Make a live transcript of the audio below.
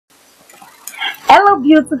Hello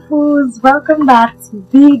beautifuls, welcome back to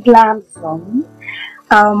the Glam song,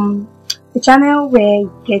 the channel where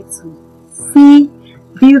you get to see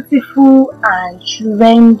beautiful and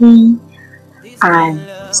trendy and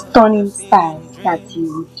stunning styles that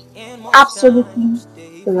you would absolutely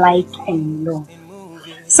like and love.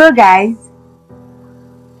 So guys,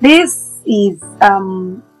 this is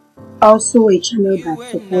also a channel that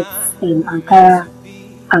supports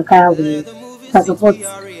Ankara wear, that supports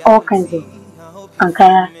all kinds of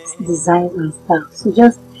Ankara designs and stuff. So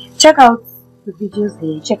just check out the videos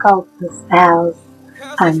here, check out the styles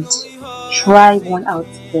and try one out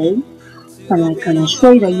today, and I can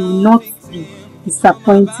assure you that you will not be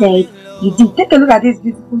disappointed. You did take a look at this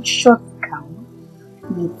beautiful short gown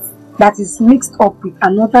that is mixed up with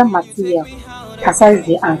another material besides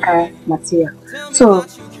the Ankara material. So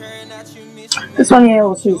this one here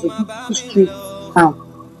also is a beautiful straight gown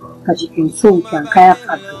that you can sew with the Ankara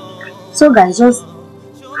fabric. So guys, just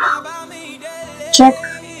check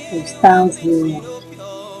your styles here,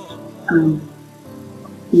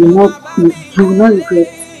 you will not regret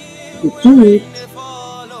you did it.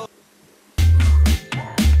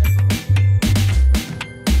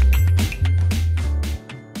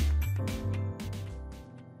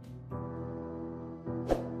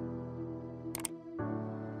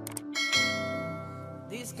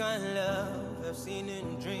 This kind of love I've seen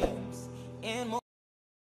in dreams and more.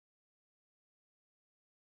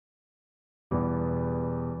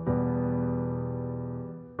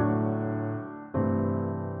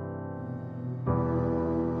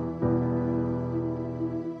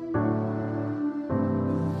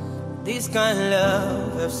 This kind of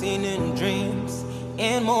love I've seen in dreams,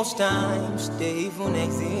 and most times they even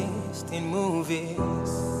exist in movies.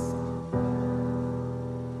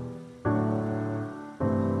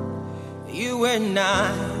 You and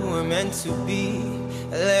I were meant to be.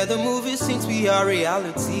 Let the movies since we are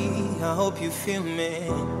reality. I hope you feel me.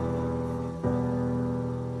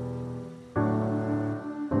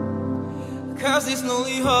 Cause this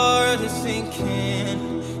lonely heart is sinking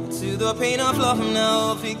to the pain of love. I'm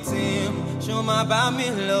now a victim. Show my about me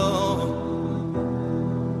low.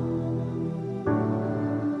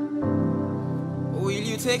 Will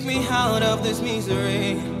you take me out of this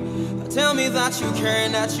misery? Tell me that you care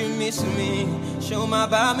and that you miss me. Show my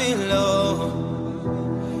about me low.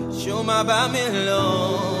 Show my about me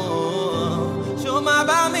low. Show my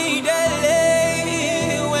about me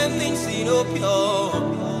daily when things seem no pure.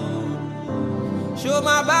 Show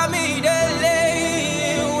my about me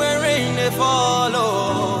daily when rain they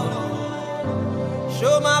follow.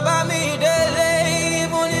 Show my about me daily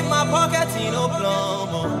even if my pocket is no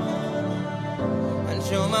plumb. And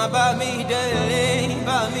show my about me daily,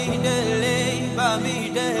 about me daily, about me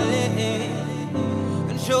daily.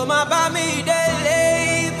 And show my about me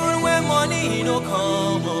daily even when money no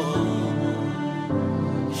come.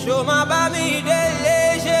 Show my about me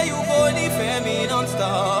daily, yeah, you go for me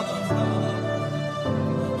non-stop.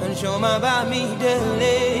 Show my about me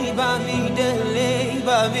daily, about me daily,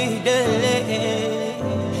 about me daily.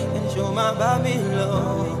 And show my about me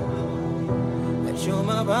low. And show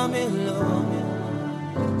my about me low.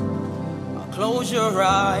 I'll close your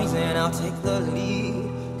eyes and I'll take the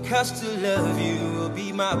lead. Cause to love you will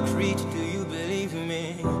be my creed. Do you believe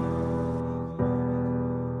me?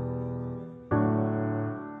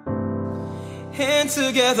 And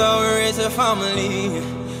together we're as a family,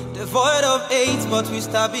 devoid of hate but with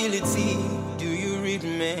stability. Do you read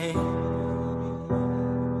me?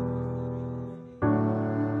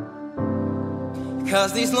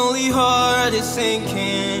 Cause this lonely heart is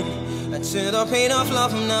sinking, and to the pain of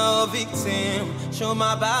love I'm now a victim. Show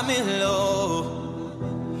my about me low.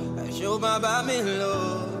 Show my about me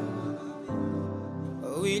low.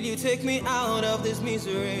 Will you take me out of this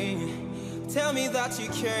misery? Tell me that you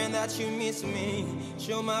care and that you miss me.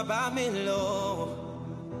 Show my about me low.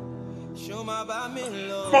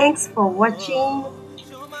 Thanks for watching.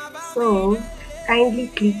 So kindly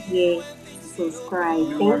click here to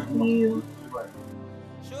subscribe. Thank you.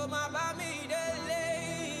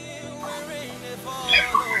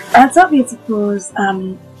 And so beautifuls, I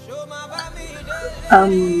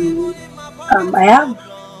have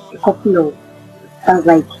a couple of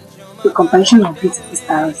like a compilation of beautiful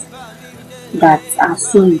styles that are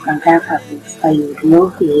sewn with Ankara fabrics that you would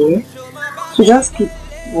love here. So just keep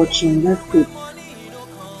watching, just keep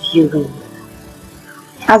viewing.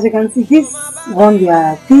 As you can see, this one they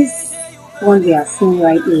are seeing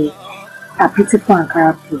right here are beautiful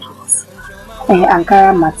Ankara products,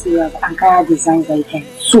 Ankara materials, Ankara designs that you can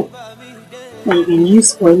sew, that you can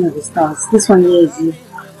use for any of the styles. This one here is used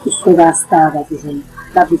to sew that style that is in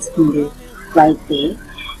that beautiful right there.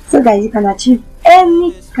 So guys, you can achieve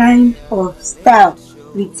any kind of style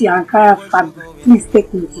with your Ankara fabric. Please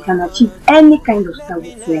take note, you can achieve any kind of style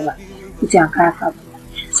whatsoever with your Ankara fabric.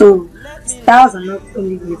 So styles are not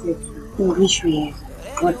only limited to English wear,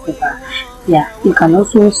 whatever. Yeah, you can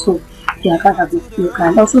also sew the Ankara fabric. You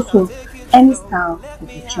can also sew any style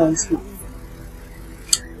of your choice with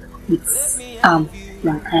the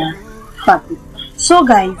Ankara fabric. So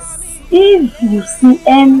guys, if you see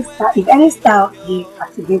any style, if any style here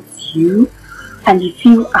captivates you and you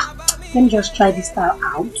feel let me just try this style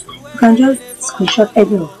out, you can just screenshot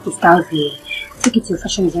any of the styles here, take it to your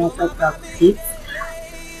fashion designer to practice it.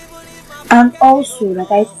 And also,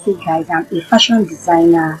 like I say guys, I'm a fashion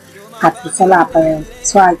designer at Stellyn Apparel,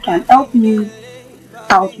 so I can help you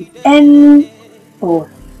out with any of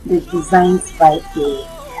the designs by a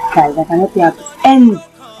guys. I can help you out with any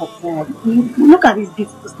of them. Look at this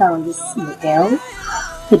beautiful style on this model,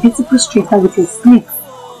 the beautiful straighter with a slit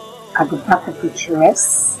at the back of the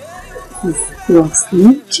dress. This is long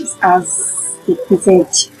sleeve, which has a pleated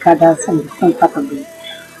gathers on the front part of the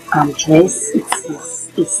dress. It is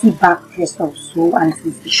a see-back dress also, and it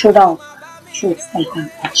is the shoulder of shorts that you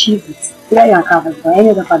can achieve it. Whether you are covered or any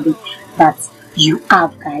other fabric that you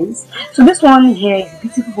have, guys. So this one here is a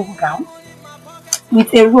beautiful bubble gown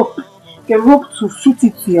with a rope to fit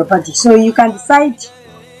it to your body. So you can decide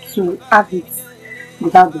to have it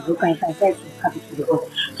without the rope, and you can decide to have it with the rope.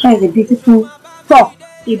 So it's a beautiful top,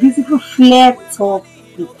 a beautiful flare top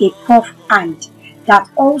with a puff hand that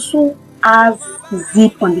also has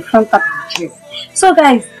zip on the front part of the dress. So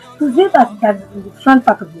guys, the zip that is in the front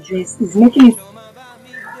part of the dress is making it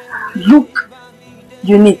look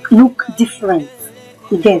unique, look different.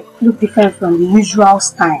 Again, look different from the usual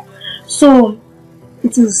style. So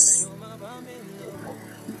it is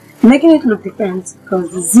making it look different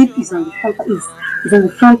because the zip is on the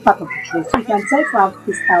front part of the dress. So you can try to have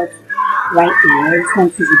this out right here. This one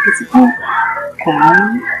is a beautiful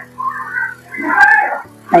gown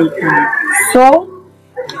that you can sew.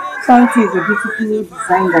 Something is a beautiful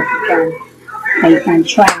design that you can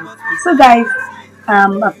try. So guys,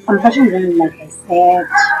 I'm fashion designer, like I said,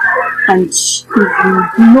 and if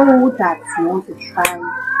you know that you want to try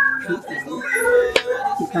it,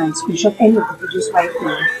 you can screenshot any of the videos right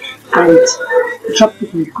here and drop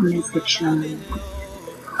it in the comment section.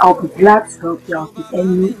 I'll be glad to help you out with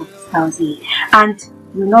any of the styles here, and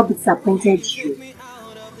you will not be disappointed you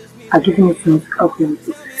are giving it to me to help you with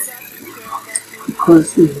it,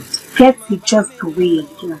 because it gets it just the way you're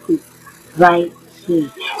looking at it right here.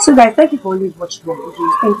 So guys, thank you for always watching my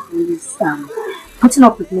videos. Thank you for always putting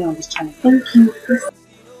up with me on this channel. Thank you.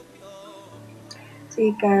 So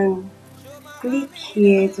you can click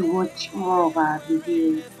here to watch more of our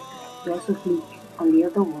videos. You also click on the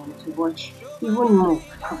other one to watch even more of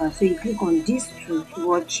our. So you click on this to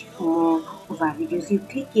watch more of our videos. You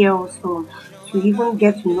click here also to even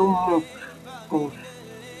get to know more of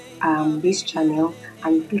this channel,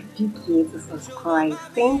 and you click here to subscribe.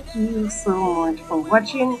 Thank you so much for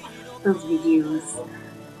watching those videos.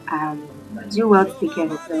 Do well to take care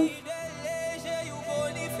of yourself.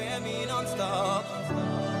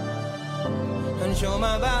 And show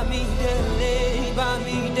my baby delay,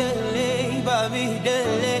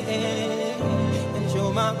 and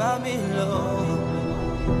show my baby love,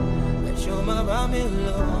 and show my baby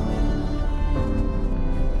love.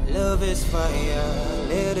 Love is fire,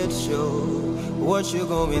 let it show what you're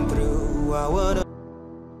going through. I wanna.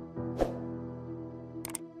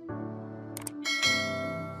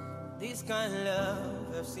 This kind of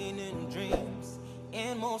love I've seen in dreams,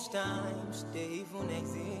 and most times they even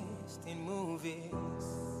exist in movies.